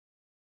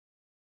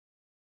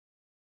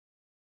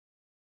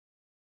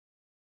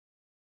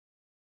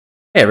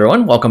Hey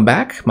everyone, welcome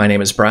back. My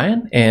name is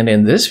Brian, and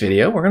in this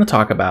video we're going to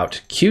talk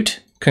about Qt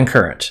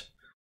Concurrent.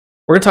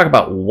 We're going to talk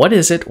about what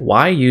is it,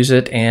 why use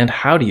it, and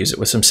how to use it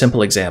with some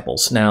simple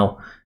examples. Now,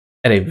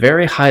 at a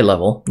very high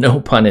level,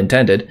 no pun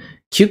intended,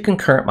 Qt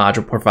Concurrent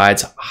module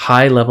provides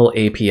high-level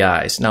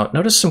APIs. Now,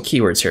 notice some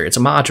keywords here. It's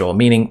a module,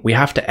 meaning we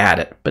have to add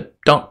it, but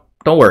don't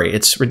worry,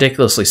 it's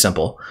ridiculously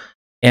simple.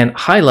 And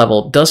high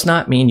level does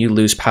not mean you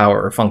lose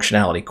power or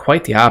functionality.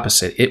 Quite the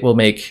opposite. It will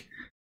make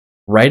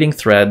writing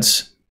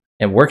threads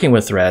and working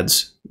with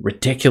threads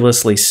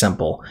ridiculously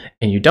simple,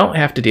 and you don't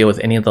have to deal with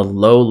any of the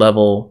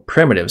low-level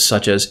primitives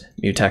such as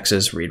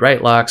mutexes,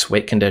 read-write locks,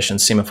 wait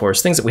conditions,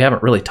 semaphores, things that we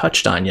haven't really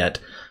touched on yet.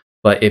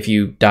 But if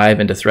you dive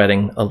into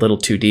threading a little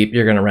too deep,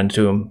 you're going to run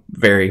into them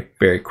very,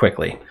 very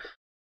quickly.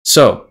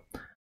 So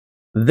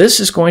this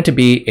is going to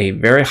be a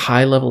very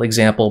high-level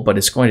example, but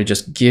it's going to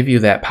just give you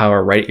that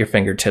power right at your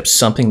fingertips,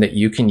 something that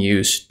you can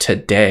use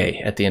today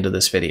at the end of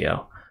this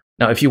video.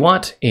 Now, if you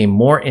want a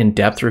more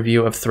in-depth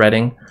review of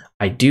threading,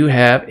 I do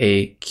have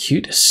a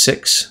Qt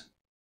 6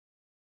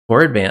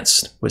 for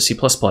Advanced with C++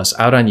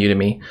 out on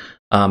Udemy.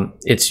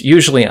 It's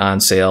usually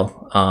on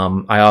sale.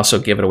 I also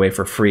give it away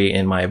for free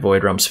in my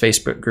Avoid Rums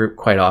Facebook group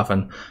quite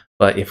often.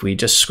 But if we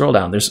just scroll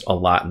down, there's a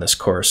lot in this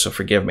course, so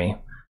forgive me.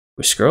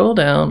 We scroll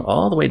down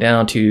all the way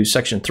down to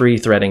section 3,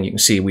 threading. You can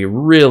see we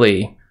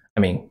really,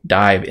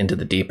 dive into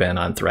the deep end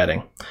on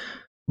threading.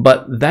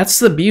 But that's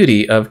the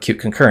beauty of Qt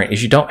Concurrent,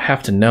 is you don't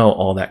have to know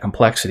all that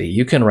complexity.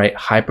 You can write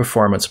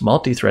high-performance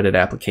multi-threaded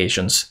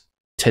applications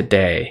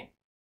today.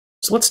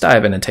 So let's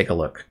dive in and take a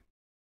look.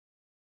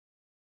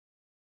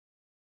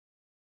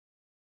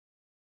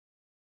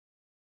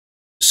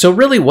 So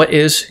really, what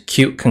is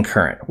Qt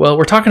Concurrent? Well,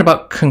 we're talking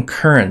about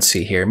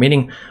concurrency here,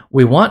 meaning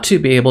we want to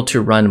be able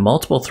to run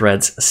multiple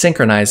threads,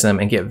 synchronize them,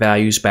 and get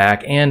values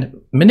back,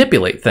 and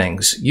manipulate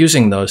things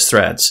using those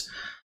threads.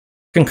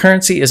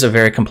 Concurrency is a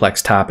very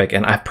complex topic,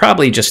 and I've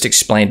probably just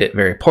explained it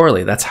very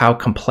poorly. That's how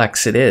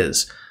complex it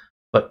is.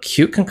 But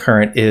Qt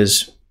Concurrent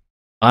is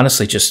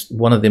honestly just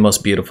one of the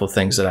most beautiful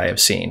things that I have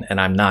seen, and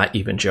I'm not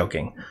even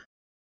joking.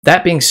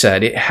 That being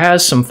said, it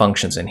has some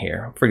functions in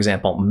here. For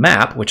example,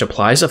 map, which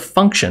applies a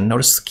function,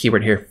 notice the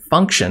keyword here,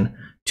 function,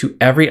 to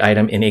every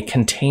item in a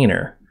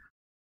container.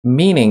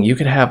 Meaning you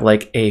could have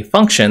like a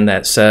function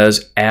that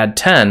says add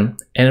 10,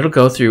 and it'll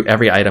go through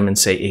every item and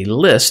say a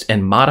list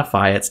and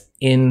modify it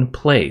in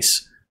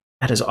place.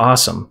 That is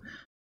awesome.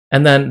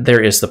 And then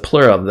there is the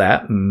plural of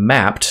that,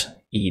 mapped,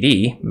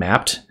 ed,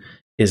 mapped,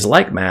 is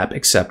like map,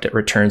 except it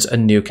returns a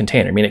new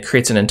container. I mean, it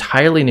creates an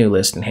entirely new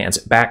list and hands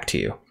it back to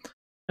you.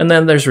 And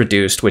then there's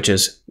reduced, which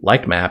is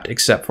like mapped,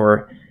 except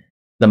for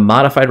the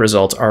modified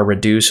results are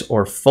reduced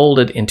or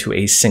folded into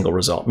a single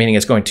result, meaning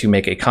it's going to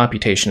make a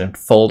computation and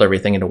fold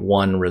everything into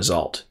one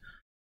result.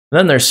 And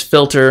then there's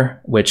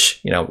filter,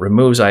 which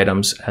removes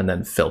items, and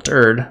then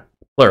filtered,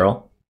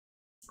 plural,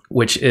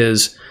 which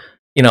is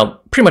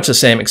pretty much the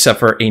same except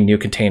for a new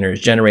container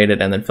is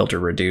generated and then filter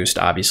reduced.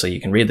 Obviously,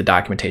 you can read the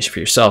documentation for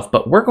yourself,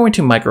 but we're going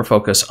to micro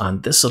focus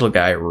on this little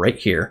guy right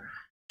here,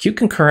 Qt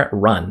Concurrent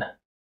run.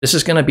 This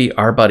is going to be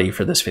our buddy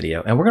for this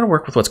video, and we're going to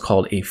work with what's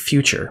called a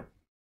future.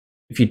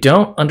 If you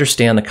don't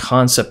understand the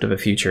concept of a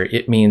future,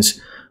 it means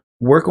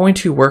we're going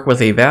to work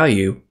with a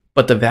value,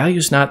 but the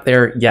value's not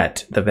there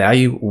yet. The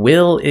value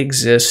will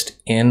exist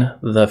in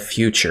the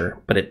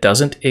future, but it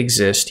doesn't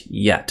exist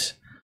yet.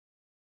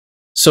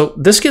 So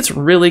this gets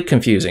really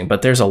confusing,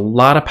 but there's a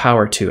lot of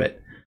power to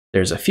it.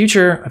 There's a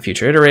future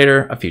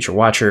iterator, a future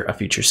watcher, a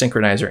future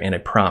synchronizer, and a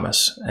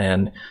promise.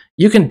 And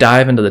you can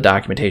dive into the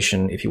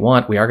documentation if you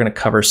want. We are going to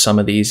cover some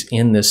of these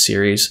in this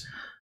series,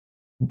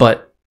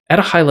 but at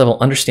a high level,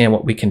 understand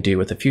what we can do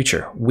with the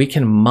future. We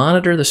can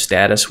monitor the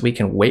status, we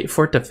can wait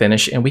for it to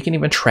finish, and we can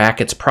even track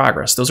its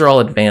progress. Those are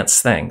all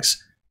advanced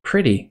things.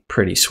 Pretty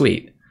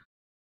sweet.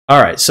 All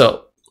right,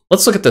 so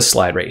let's look at this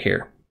slide right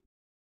here.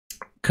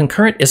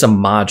 Concurrent is a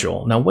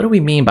module. Now, what do we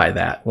mean by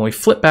that? When we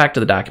flip back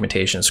to the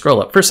documentation and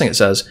scroll up, first thing it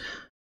says,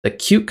 the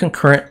Qt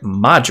Concurrent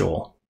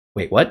module.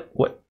 Wait, what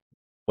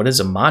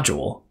is a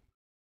module?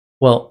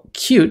 Well,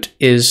 Qt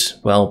is,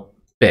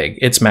 big.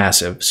 It's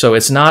massive. So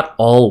it's not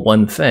all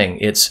one thing.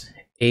 It's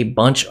a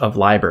bunch of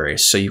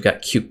libraries. So you've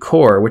got Qt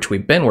Core, which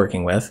we've been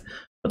working with,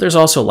 but there's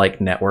also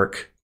like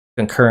network,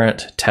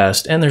 concurrent,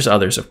 test, and there's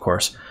others, of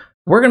course.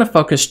 We're going to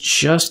focus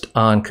just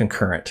on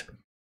concurrent.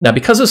 Now,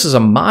 because this is a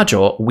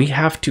module, we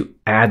have to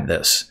add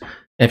this.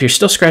 And if you're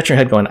still scratching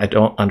your head going, I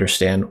don't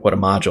understand what a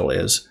module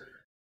is.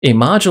 A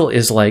module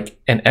is like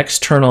an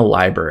external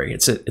library.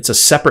 It's a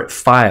separate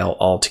file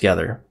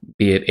altogether,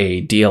 be it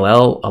a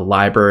DLL, a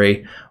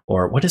library,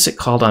 or what is it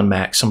called on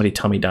Mac? Somebody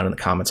tell me down in the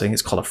comments. I think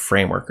it's called a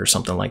framework or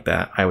something like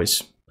that. I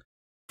always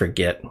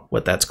forget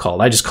what that's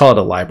called. I just call it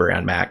a library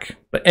on Mac.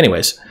 But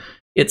anyways,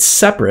 it's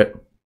separate.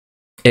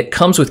 It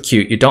comes with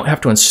Qt. You don't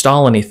have to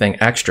install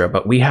anything extra,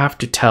 but we have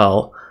to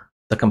tell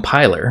the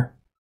compiler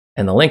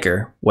and the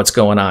linker what's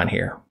going on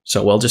here.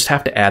 So we'll just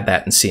have to add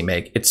that in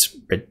CMake. It's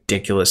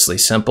ridiculously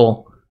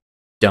simple.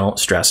 Don't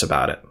stress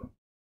about it.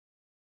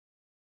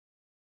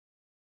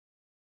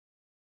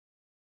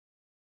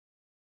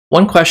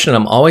 One question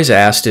I'm always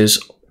asked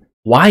is,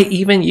 why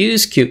even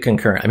use Qt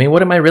Concurrent? I mean,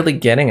 what am I really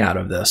getting out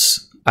of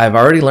this? I've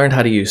already learned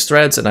how to use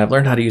threads, and I've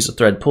learned how to use a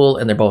thread pool,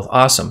 and they're both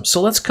awesome.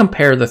 So let's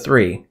compare the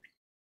three.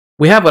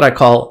 We have what I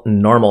call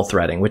normal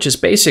threading, which is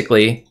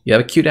basically you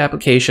have a Qt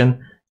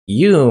application,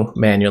 you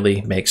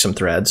manually make some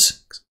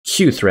threads,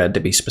 QThread to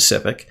be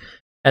specific,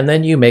 and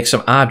then you make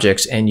some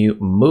objects and you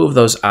move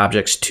those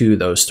objects to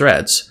those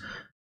threads.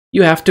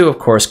 You have to, of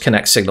course,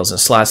 connect signals and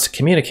slots to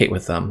communicate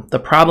with them. The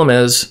problem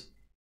is,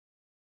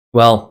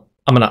 well,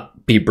 I'm going to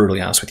be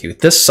brutally honest with you.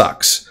 This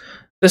sucks.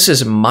 This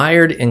is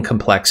mired in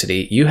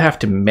complexity. You have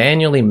to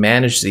manually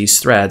manage these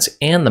threads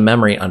and the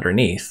memory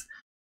underneath.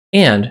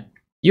 And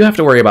you have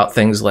to worry about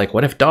things like,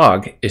 what if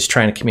dog is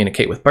trying to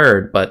communicate with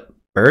bird, but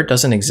bird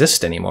doesn't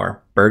exist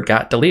anymore? Bird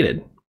got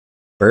deleted.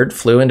 Bird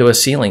flew into a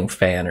ceiling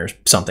fan or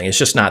something. It's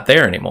just not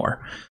there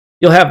anymore.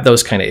 You'll have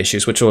those kind of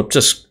issues, which will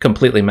just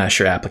completely mess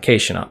your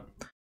application up.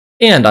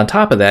 And on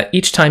top of that,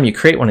 each time you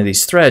create one of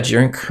these threads,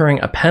 you're incurring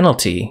a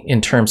penalty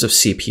in terms of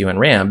CPU and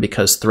RAM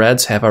because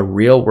threads have a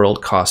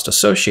real-world cost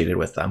associated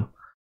with them.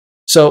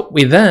 So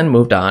we then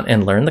moved on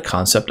and learned the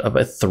concept of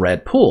a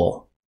thread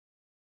pool.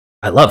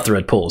 I love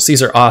thread pools.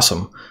 These are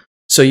awesome.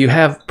 So you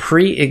have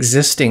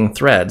pre-existing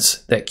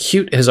threads that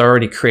Qt has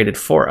already created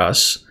for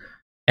us,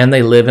 and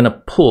they live in a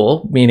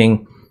pool,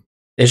 meaning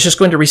it's just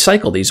going to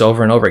recycle these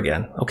over and over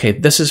again. Okay,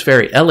 this is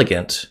very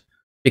elegant,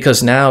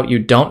 because now you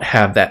don't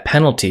have that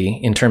penalty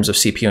in terms of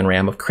CPU and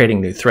RAM of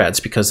creating new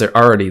threads because they're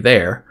already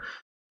there.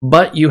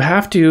 But you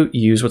have to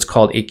use what's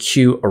called a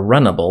Q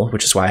runnable,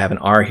 which is why I have an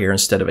R here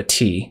instead of a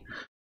T.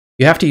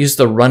 You have to use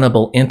the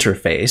runnable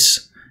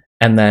interface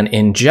and then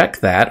inject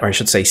that, or I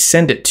should say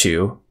send it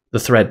to the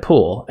thread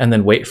pool, and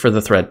then wait for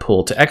the thread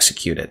pool to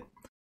execute it.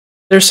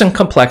 There's some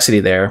complexity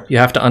there. You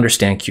have to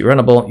understand Q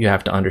runnable, you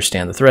have to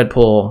understand the thread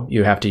pool,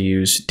 you have to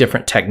use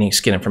different techniques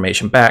to get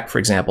information back, for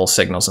example,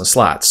 signals and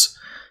slots.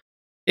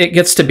 It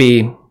gets to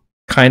be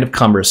kind of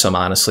cumbersome,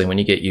 honestly, when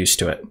you get used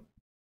to it.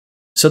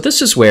 So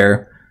this is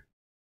where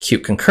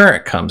Qt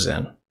Concurrent comes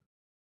in.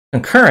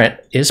 Concurrent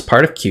is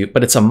part of Qt,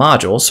 but it's a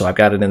module, so I've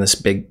got it in this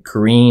big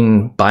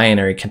green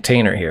binary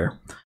container here,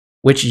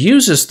 which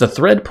uses the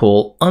thread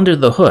pool under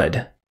the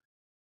hood.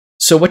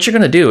 So what you're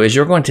going to do is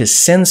you're going to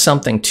send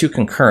something to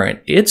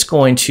Concurrent. It's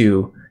going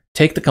to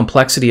take the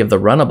complexity of the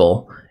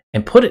runnable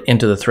and put it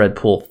into the thread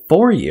pool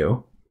for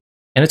you,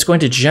 and it's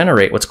going to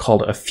generate what's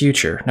called a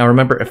future. Now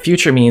remember, a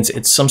future means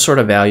it's some sort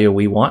of value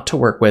we want to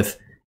work with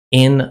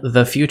in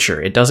the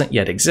future. It doesn't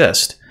yet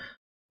exist.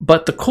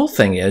 But the cool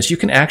thing is you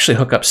can actually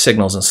hook up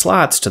signals and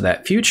slots to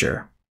that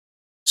future.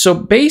 So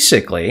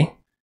basically,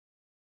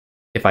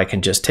 if I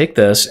can just take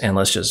this and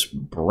let's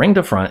just bring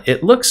to front,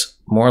 it looks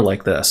more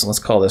like this. Let's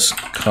call this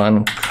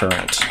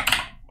Concurrent.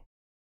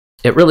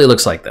 It really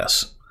looks like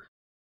this.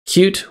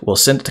 Qt will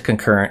send it to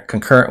Concurrent.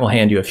 Concurrent will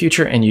hand you a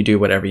future and you do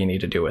whatever you need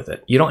to do with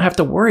it. You don't have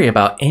to worry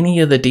about any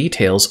of the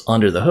details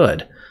under the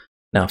hood.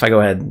 Now, if I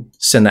go ahead and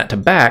send that to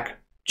back,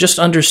 just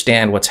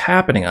understand what's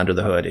happening under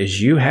the hood is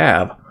you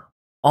have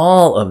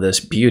all of this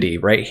beauty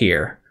right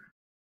here.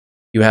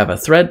 You have a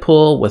thread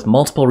pool with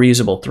multiple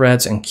reusable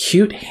threads, and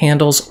Qt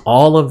handles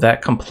all of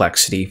that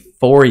complexity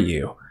for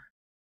you.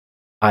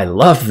 I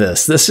love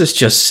this. This is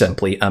just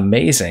simply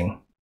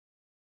amazing.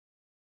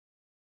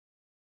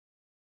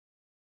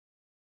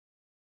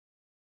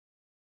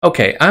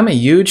 Okay, I'm a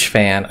huge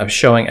fan of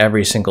showing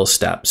every single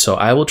step, so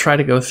I will try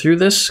to go through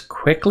this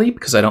quickly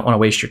because I don't want to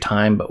waste your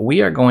time, but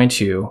we are going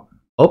to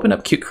open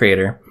up Qt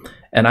Creator,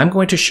 and I'm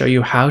going to show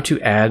you how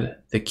to add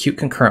the Qt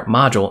Concurrent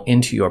module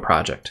into your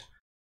project.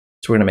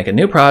 So we're going to make a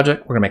new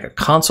project, we're going to make a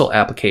console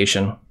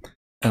application,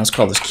 and let's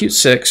call this Qt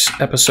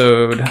 6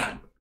 episode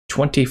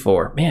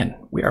 24. Man,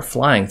 we are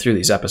flying through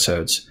these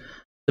episodes.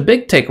 The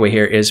big takeaway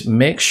here is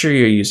make sure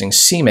you're using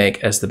CMake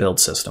as the build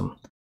system.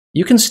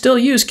 You can still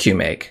use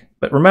CMake,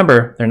 but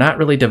remember, they're not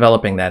really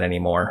developing that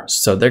anymore,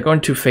 so they're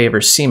going to favor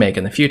CMake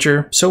in the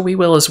future, so we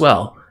will as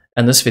well,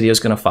 and this video is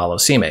going to follow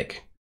CMake.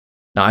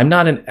 Now, I'm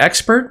not an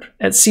expert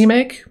at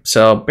CMake,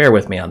 so bear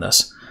with me on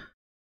this.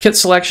 Kit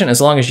selection,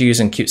 as long as you're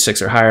using Qt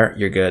 6 or higher,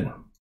 you're good.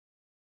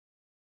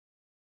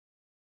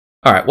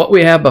 All right, what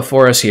we have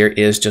before us here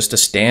is just a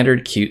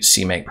standard Qt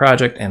CMake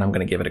project, and I'm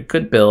going to give it a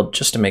good build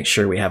just to make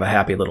sure we have a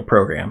happy little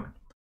program.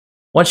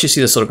 Once you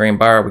see this little green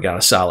bar, we got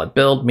a solid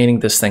build, meaning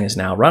this thing is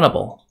now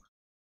runnable.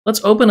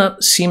 Let's open up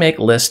CMake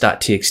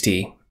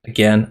list.txt.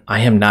 Again,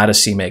 I am not a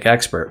CMake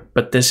expert,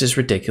 but this is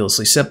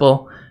ridiculously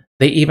simple.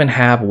 They even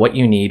have what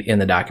you need in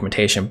the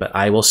documentation, but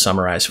I will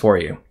summarize for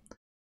you.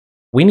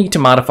 We need to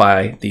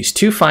modify these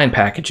two find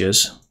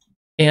packages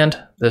and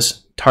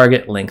this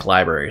target link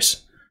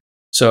libraries.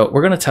 So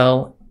we're going to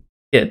tell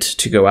it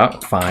to go out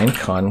and find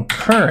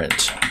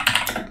concurrent.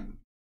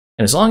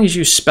 And as long as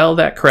you spell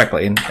that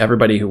correctly, and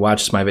everybody who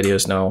watches my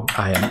videos know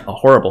I am a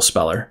horrible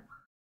speller.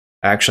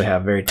 I actually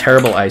have very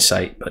terrible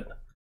eyesight, but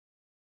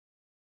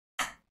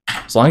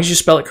as long as you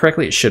spell it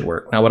correctly, it should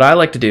work. Now, what I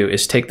like to do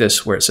is take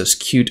this where it says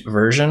Qt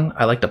version.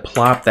 I like to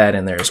plop that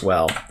in there as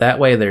well. That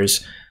way,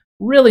 there's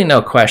really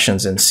no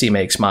questions in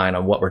CMake's mind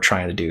on what we're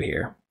trying to do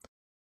here.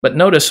 But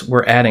notice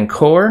we're adding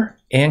core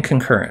and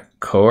concurrent.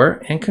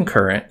 core and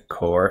concurrent,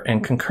 core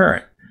and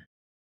concurrent.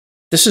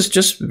 This is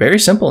just very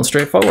simple and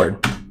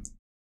straightforward.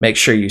 Make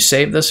sure you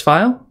save this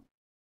file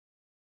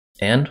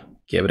and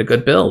give it a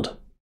good build.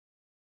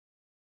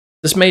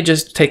 This may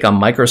just take a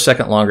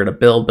microsecond longer to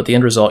build, but the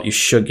end result, you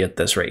should get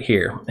this right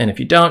here. And if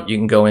you don't, you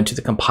can go into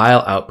the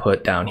compile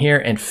output down here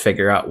and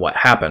figure out what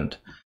happened.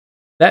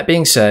 That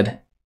being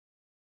said,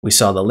 we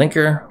saw the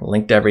linker,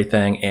 linked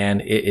everything,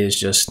 and it is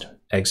just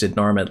exit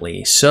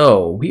normally.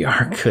 So we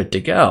are good to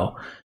go.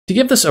 To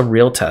give this a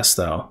real test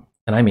though,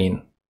 and I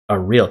mean a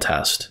real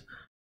test,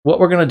 what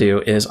we're going to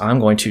do is I'm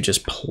going to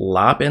just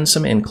plop in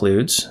some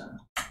includes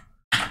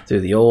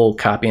through the old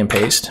copy and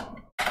paste.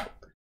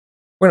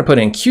 We're going to put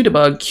in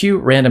qdebug, q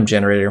random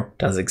generator,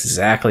 does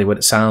exactly what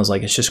it sounds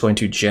like. It's just going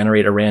to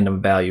generate a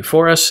random value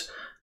for us.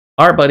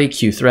 Our buddy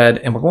qthread,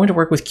 and we're going to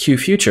work with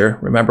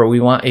qfuture. Remember, we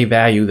want a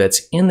value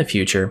that's in the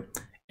future,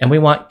 and we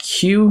want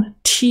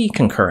qt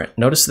concurrent.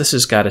 Notice this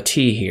has got a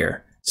t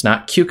here. It's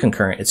not q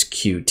concurrent, it's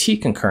qt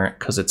concurrent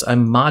because it's a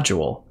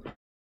module.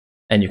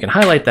 And you can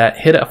highlight that,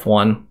 hit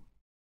F1,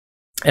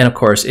 and of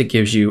course, it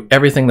gives you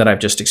everything that I've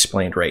just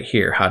explained right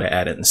here, how to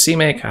add it in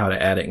CMake, how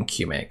to add it in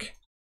CMake.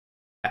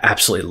 I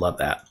absolutely love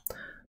that.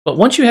 But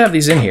once you have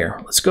these in here,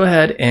 let's go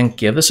ahead and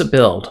give this a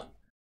build.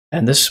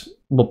 And this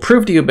will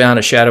prove to you beyond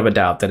a shadow of a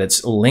doubt that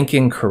it's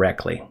linking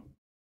correctly.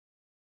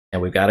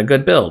 And we've got a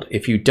good build.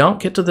 If you don't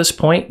get to this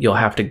point, you'll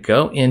have to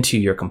go into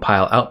your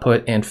compile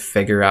output and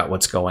figure out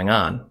what's going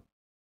on.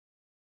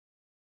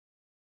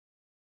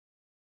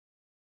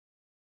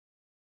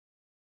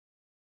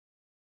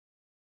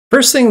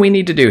 First thing we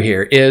need to do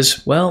here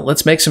is, well,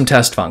 let's make some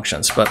test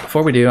functions. But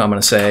before we do, I'm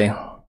going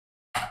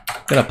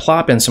to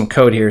plop in some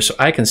code here so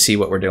I can see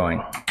what we're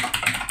doing.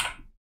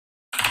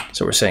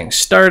 So we're saying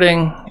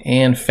starting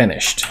and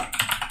finished.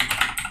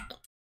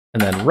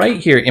 And then right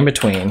here in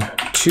between,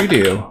 to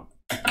do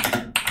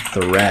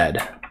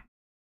thread,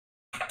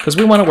 because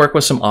we want to work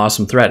with some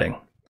awesome threading.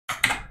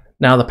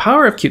 Now the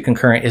power of Qt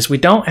Concurrent is we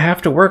don't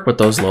have to work with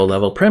those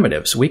low-level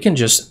primitives. We can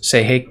just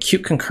say, hey,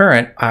 Qt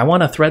Concurrent, I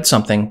want to thread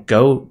something,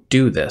 go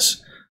do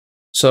this.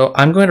 So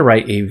I'm going to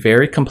write a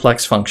very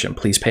complex function.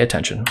 Please pay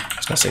attention. I'm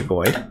just going to say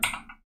void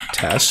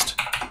test.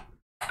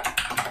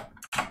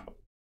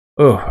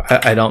 Oh,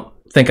 I don't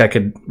think I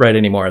could write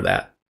any more of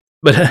that.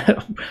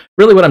 But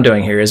really what I'm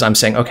doing here is I'm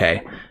saying,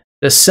 okay,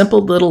 this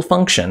simple little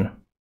function,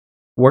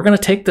 we're going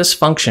to take this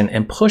function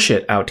and push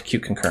it out to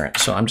Qt Concurrent.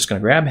 So I'm just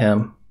going to grab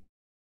him.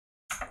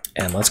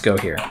 And let's go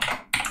here.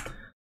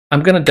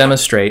 I'm going to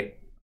demonstrate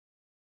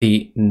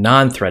the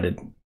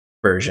non-threaded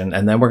version,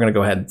 and then we're going to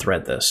go ahead and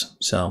thread this.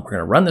 So we're going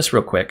to run this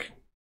real quick.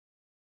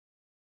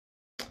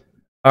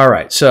 All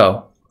right,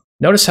 so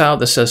notice how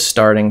this says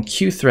starting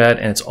qthread,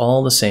 and it's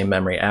all the same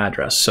memory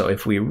address. So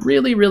if we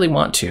really, really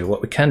want to,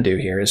 what we can do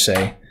here is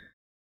say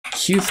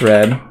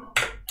qthread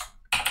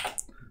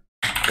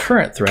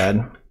current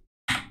thread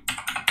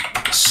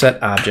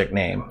set object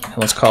name. And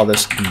let's call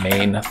this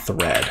main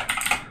thread.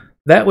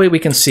 That way we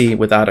can see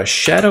without a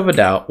shadow of a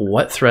doubt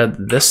what thread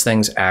this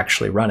thing's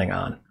actually running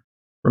on.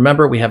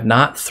 Remember, we have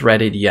not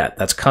threaded yet.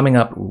 That's coming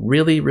up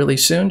really, really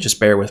soon. Just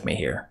bear with me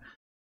here.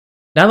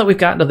 Now that we've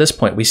gotten to this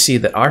point, we see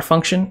that our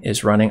function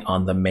is running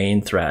on the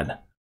main thread.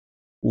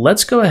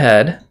 Let's go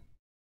ahead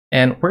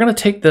and we're going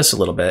to take this a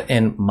little bit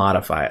and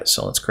modify it.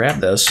 So let's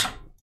grab this.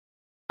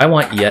 I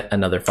want yet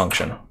another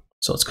function.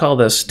 So let's call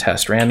this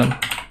test random.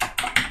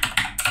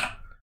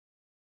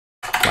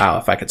 Wow,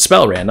 if I could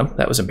spell random,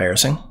 that was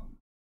embarrassing.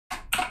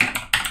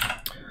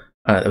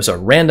 That was a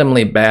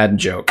randomly bad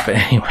joke, but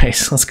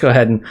anyways, let's go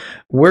ahead and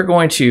we're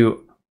going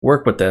to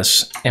work with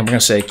this, and we're going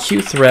to say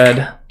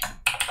qthread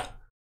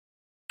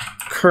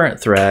current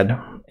thread,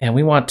 and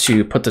we want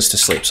to put this to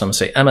sleep. So I'm going to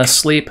say ms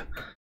sleep.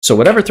 So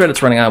whatever thread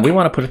it's running on, we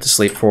want to put it to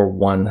sleep for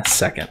 1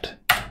 second.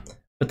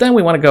 But then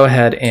we want to go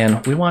ahead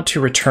and we want to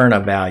return a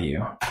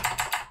value.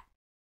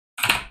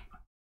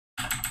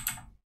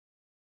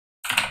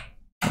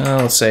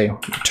 Let's say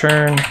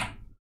return.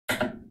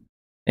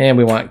 And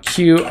we want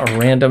q a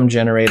random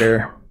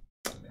generator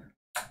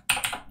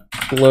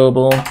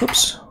global,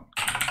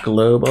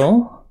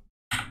 global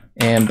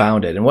and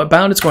bounded. And what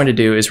bound it's going to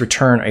do is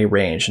return a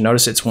range.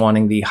 Notice it's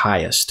wanting the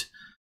highest.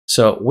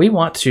 So we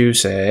want to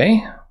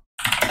say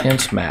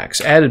int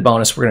max. Added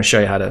bonus, we're going to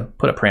show you how to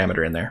put a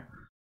parameter in there.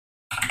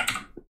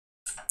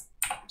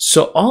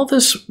 So all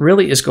this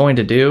really is going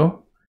to do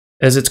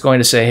is it's going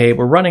to say, hey,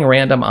 we're running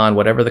random on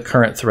whatever the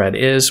current thread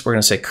is. We're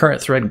going to say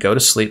current thread, go to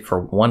sleep for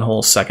 1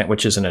 whole second,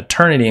 which is an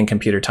eternity in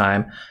computer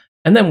time.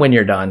 And then when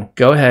you're done,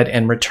 go ahead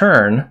and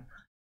return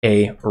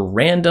a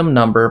random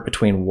number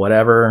between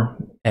whatever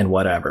and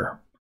whatever.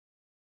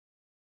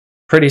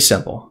 Pretty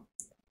simple.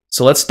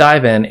 So let's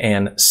dive in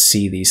and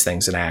see these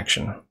things in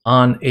action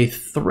on a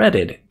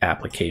threaded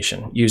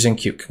application using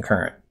Qt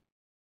Concurrent.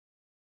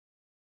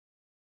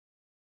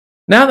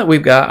 Now that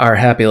we've got our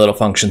happy little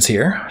functions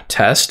here,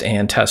 test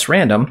and test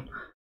random,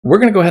 we're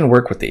going to go ahead and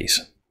work with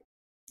these.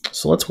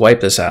 So let's wipe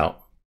this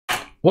out.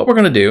 What we're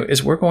going to do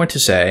is we're going to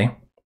say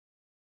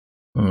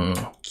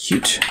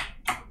Qt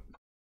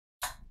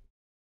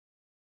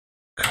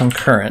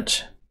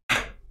Concurrent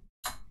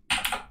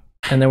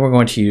and then we're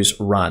going to use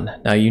run.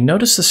 Now you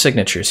notice the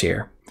signatures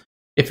here.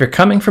 If you're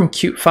coming from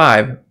Qt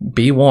 5,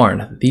 be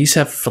warned, these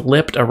have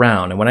flipped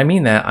around. And when I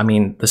mean that, I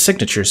mean the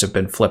signatures have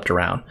been flipped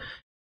around.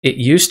 It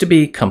used to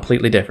be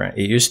completely different.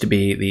 It used to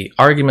be the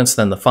arguments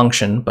then the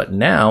function, but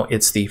now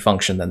it's the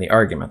function then the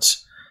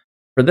arguments.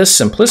 For this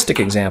simplistic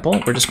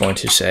example, we're just going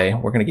to say,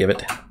 we're going to give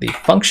it the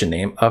function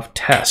name of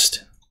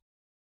test.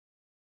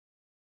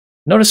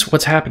 Notice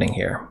what's happening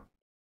here.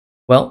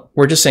 Well,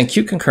 we're just saying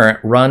Qt concurrent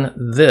run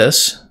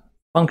this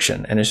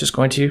function, and it's just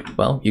going to,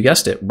 well, you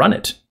guessed it, run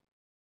it.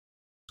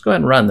 Let's go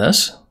ahead and run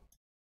this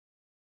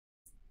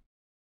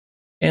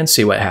and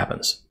see what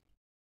happens.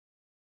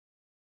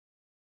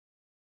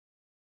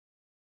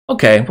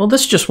 Okay, well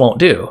this just won't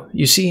do.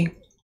 You see,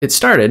 it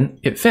started,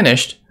 it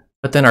finished,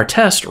 but then our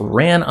test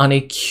ran on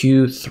a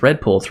Q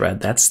threadpool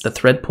thread. That's the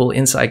threadpool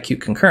inside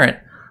Qt concurrent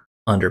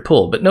under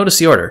pool. But notice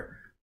the order.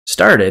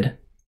 Started,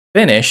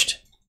 finished,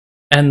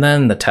 and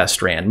then the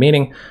test ran,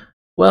 meaning,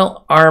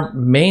 well, our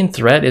main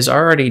thread is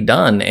already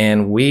done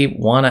and we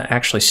want to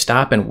actually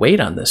stop and wait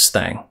on this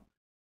thing.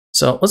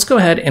 So let's go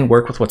ahead and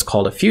work with what's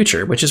called a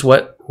future, which is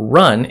what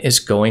run is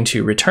going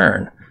to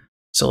return.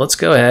 So let's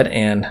go ahead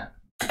and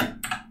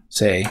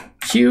say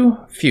Q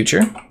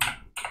future.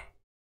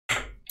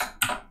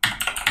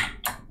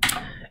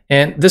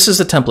 And this is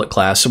a template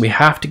class, so we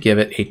have to give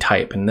it a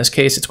type. In this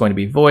case, it's going to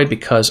be void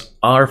because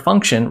our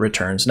function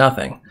returns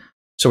nothing.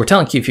 So we're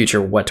telling Q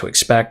future what to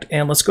expect,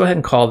 and let's go ahead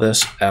and call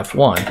this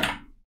F1.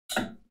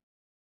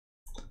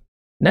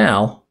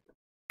 Now,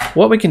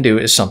 what we can do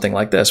is something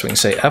like this. We can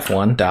say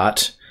F1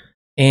 dot,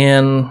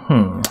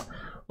 and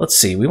let's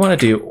see, we want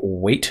to do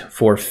wait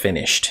for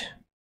finished.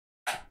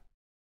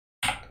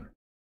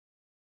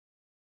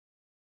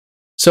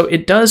 So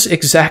it does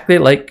exactly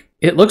like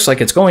it looks like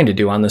it's going to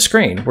do on the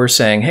screen. We're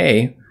saying,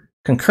 hey,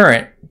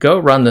 concurrent, go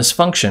run this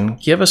function,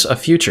 give us a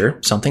future,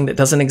 something that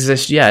doesn't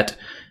exist yet,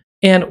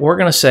 and we're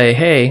going to say,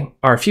 hey,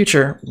 our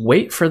future,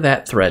 wait for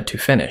that thread to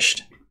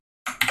finish.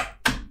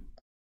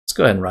 Let's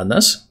go ahead and run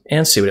this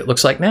and see what it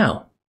looks like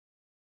now.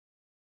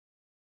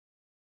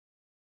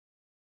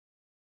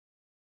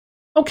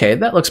 Okay,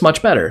 that looks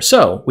much better.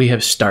 So we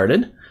have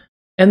started,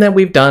 and then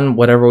we've done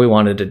whatever we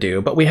wanted to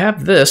do, but we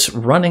have this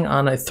running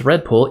on a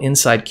thread pool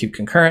inside Qt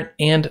concurrent,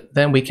 and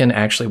then we can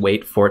actually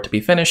wait for it to be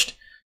finished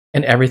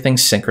and everything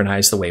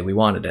synchronized the way we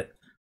wanted it.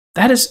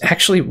 That is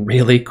actually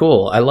really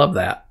cool. I love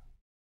that.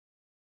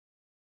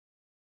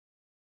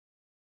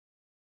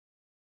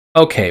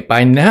 Okay,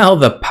 by now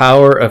the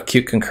power of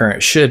Qt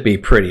concurrent should be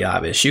pretty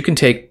obvious. You can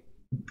take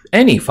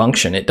any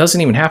function, it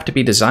doesn't even have to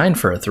be designed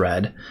for a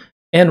thread,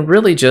 and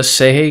really just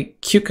say, hey,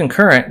 Qt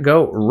concurrent,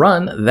 go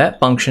run that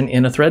function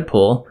in a thread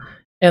pool,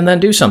 and then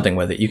do something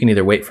with it. You can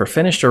either wait for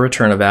finished or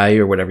return a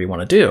value or whatever you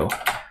want to do.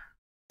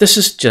 This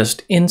is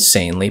just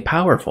insanely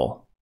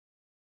powerful.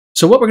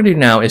 So what we're going to do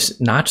now is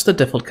notch the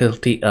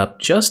difficulty up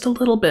just a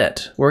little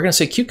bit. We're going to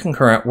say Qt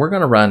concurrent, we're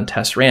going to run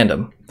test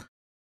random.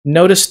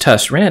 Notice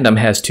test random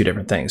has two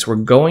different things. We're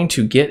going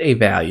to get a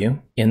value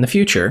in the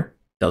future,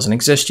 doesn't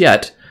exist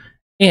yet,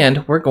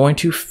 and we're going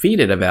to feed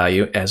it a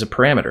value as a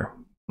parameter.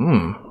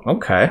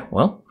 Okay,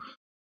 well,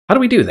 how do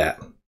we do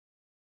that?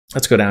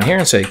 Let's go down here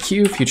and say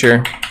Q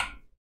future,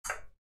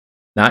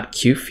 not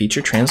Q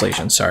feature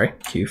translation, sorry,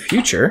 Q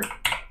future.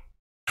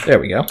 There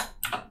we go.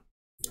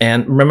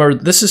 And remember,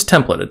 this is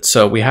templated,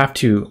 so we have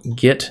to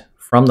get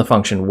from the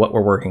function what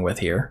we're working with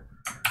here.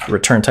 The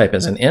return type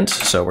is an int,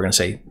 so we're going to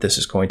say this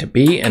is going to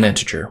be an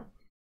integer.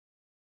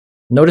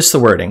 Notice the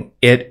wording,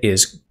 it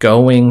is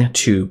going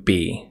to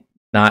be,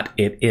 not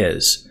it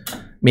is.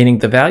 Meaning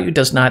the value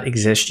does not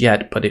exist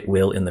yet, but it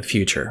will in the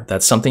future.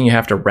 That's something you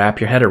have to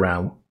wrap your head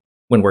around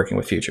when working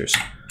with futures.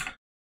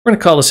 We're going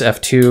to call this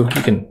F2.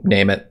 You can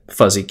name it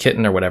Fuzzy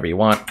Kitten or whatever you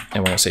want. And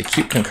we're going to say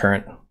Qt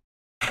concurrent.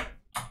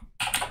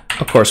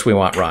 Of course, we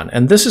want run.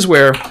 And this is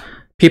where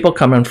people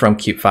coming from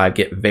Qt 5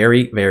 get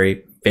very,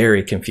 very,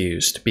 very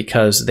confused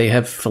because they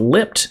have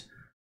flipped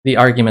the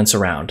arguments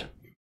around.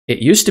 It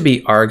used to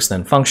be args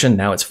then function,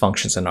 now it's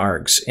functions and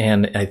args.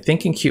 And I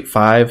think in Qt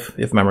 5,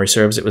 if memory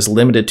serves, it was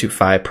limited to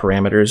 5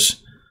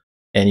 parameters.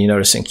 And you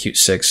notice in Qt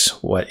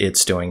 6 what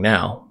it's doing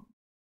now.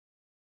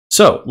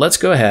 So let's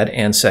go ahead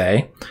and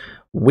say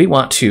we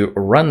want to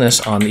run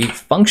this on the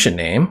function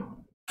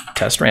name,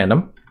 test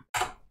random,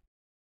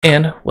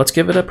 and let's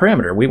give it a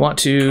parameter. We want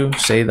to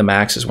say the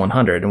max is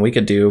 100, and we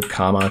could do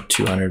comma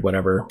 200,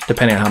 whatever,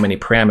 depending on how many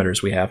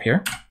parameters we have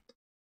here.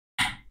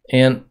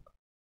 And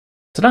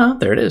ta-da,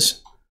 there it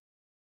is.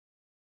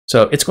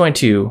 So it's going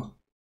to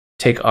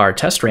take our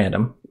test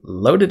random,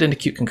 load it into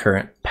Qt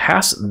concurrent,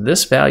 pass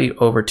this value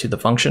over to the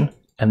function,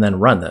 and then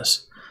run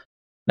this.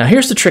 Now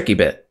here's the tricky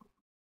bit.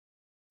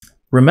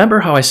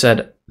 Remember how I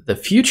said the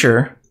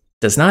future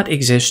does not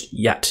exist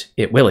yet.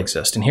 It will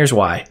exist, and here's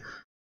why.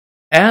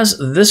 As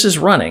this is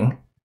running,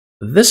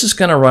 this is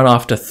going to run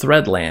off to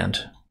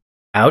threadland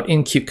out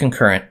in Qt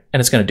concurrent, and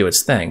it's going to do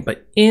its thing.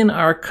 But in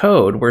our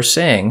code, we're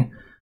saying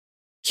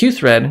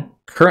qthread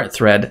current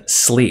thread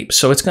sleep.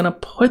 So it's going to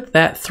put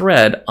that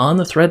thread on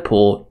the thread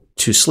pool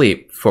to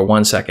sleep for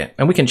 1 second.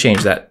 And we can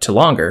change that to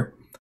longer.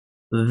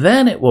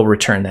 then it will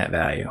return that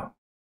value.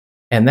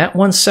 And that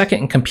 1 second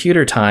in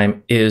computer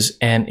time is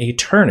an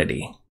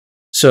eternity.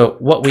 So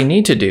what we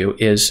need to do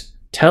is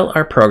tell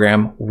our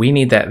program we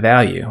need that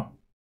value.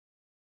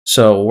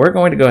 So we're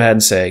going to go ahead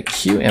and say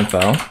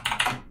qinfo,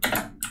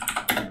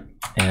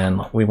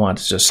 and we want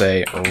to just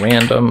say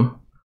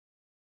random.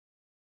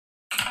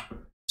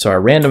 So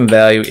our random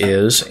value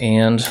is,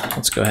 and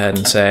let's go ahead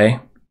and say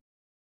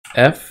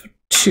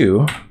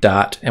f2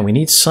 dot, and we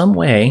need some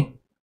way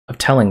of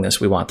telling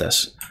this we want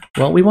this.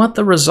 Well, we want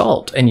the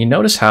result, and you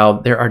notice how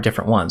there are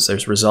different ones.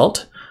 There's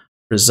result,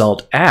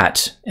 result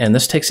at, and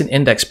this takes an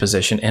index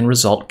position, and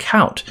result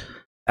count.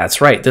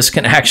 That's right, this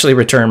can actually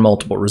return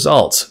multiple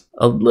results.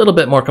 A little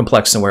bit more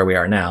complex than where we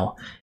are now.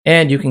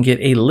 And you can get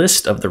a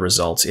list of the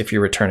results if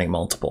you're returning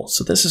multiple.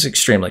 So this is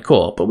extremely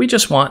cool, but we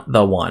just want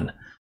the one.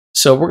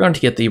 So we're going to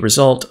get the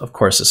result. Of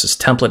course, this is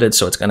templated,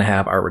 so it's going to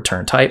have our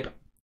return type.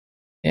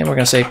 And we're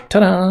going to say,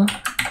 ta-da!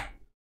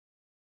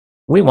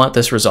 We want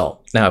this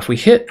result. Now, if we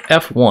hit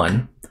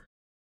F1,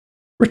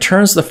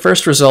 returns the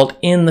first result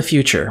in the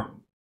future.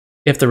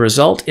 If the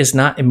result is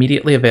not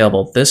immediately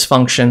available, this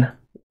function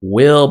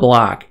will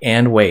block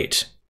and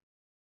wait.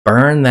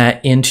 Burn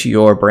that into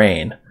your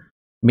brain,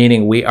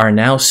 meaning we are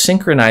now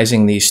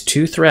synchronizing these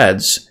two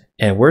threads,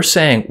 and we're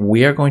saying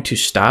we are going to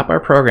stop our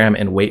program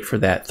and wait for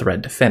that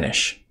thread to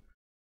finish.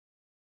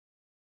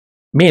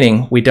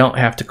 Meaning we don't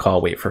have to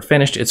call wait for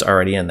finished, it's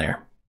already in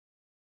there.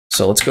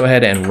 So let's go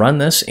ahead and run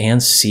this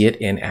and see it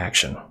in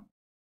action.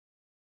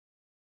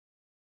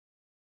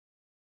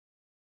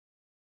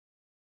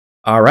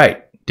 All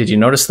right, did you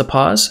notice the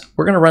pause?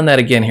 We're going to run that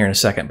again here in a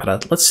second,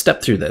 but let's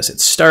step through this.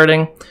 It's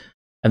starting,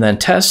 and then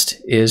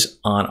test is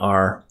on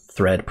our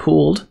thread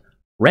pooled,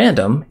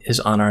 random is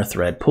on our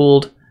thread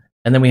pooled,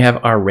 and then we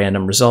have our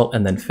random result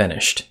and then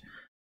finished.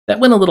 That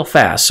went a little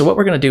fast, so what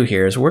we're going to do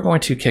here is we're going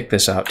to kick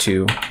this out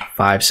to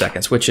 5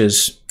 seconds, which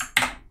is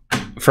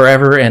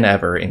forever and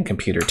ever in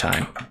computer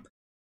time.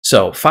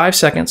 So 5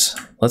 seconds,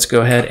 let's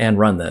go ahead and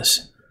run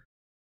this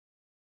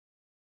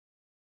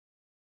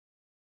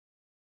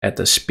at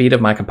the speed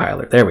of my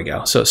compiler. There we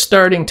go. So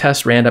starting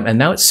test random, and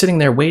now it's sitting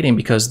there waiting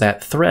because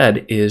that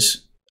thread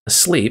is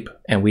asleep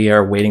and we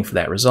are waiting for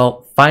that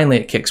result. Finally,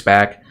 it kicks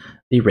back.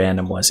 The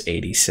random was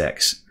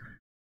 86.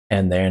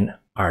 And then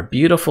our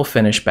beautiful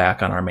finish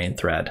back on our main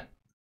thread.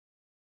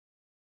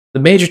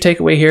 The major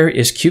takeaway here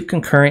is Qt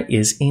Concurrent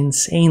is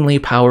insanely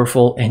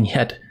powerful and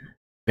yet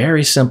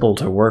very simple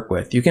to work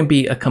with. You can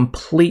be a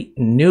complete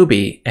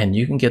newbie and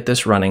you can get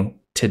this running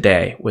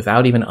today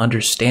without even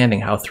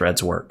understanding how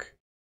threads work.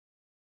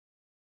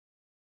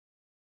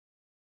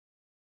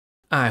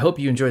 I hope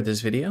you enjoyed this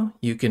video.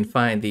 You can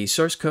find the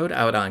source code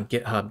out on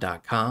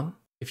github.com.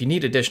 If you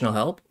need additional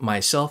help,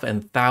 myself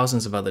and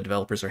thousands of other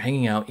developers are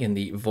hanging out in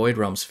the Void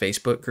Realms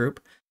Facebook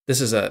group.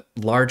 This is a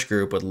large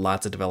group with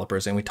lots of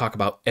developers, and we talk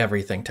about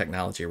everything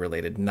technology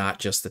related, not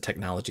just the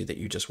technology that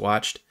you just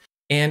watched.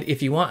 And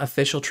if you want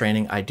official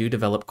training, I do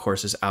develop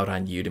courses out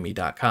on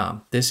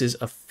udemy.com. This is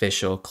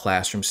official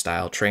classroom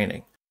style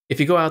training. If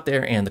you go out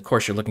there and the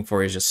course you're looking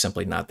for is just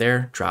simply not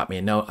there, drop me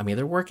a note. I'm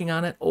either working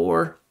on it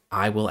or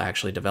I will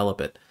actually develop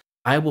it.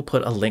 I will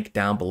put a link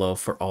down below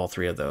for all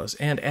three of those.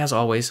 And as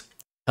always,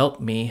 help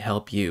me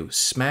help you.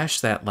 Smash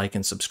that like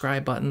and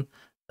subscribe button.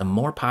 The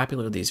more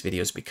popular these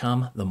videos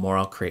become, the more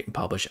I'll create and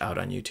publish out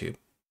on YouTube.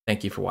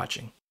 Thank you for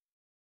watching.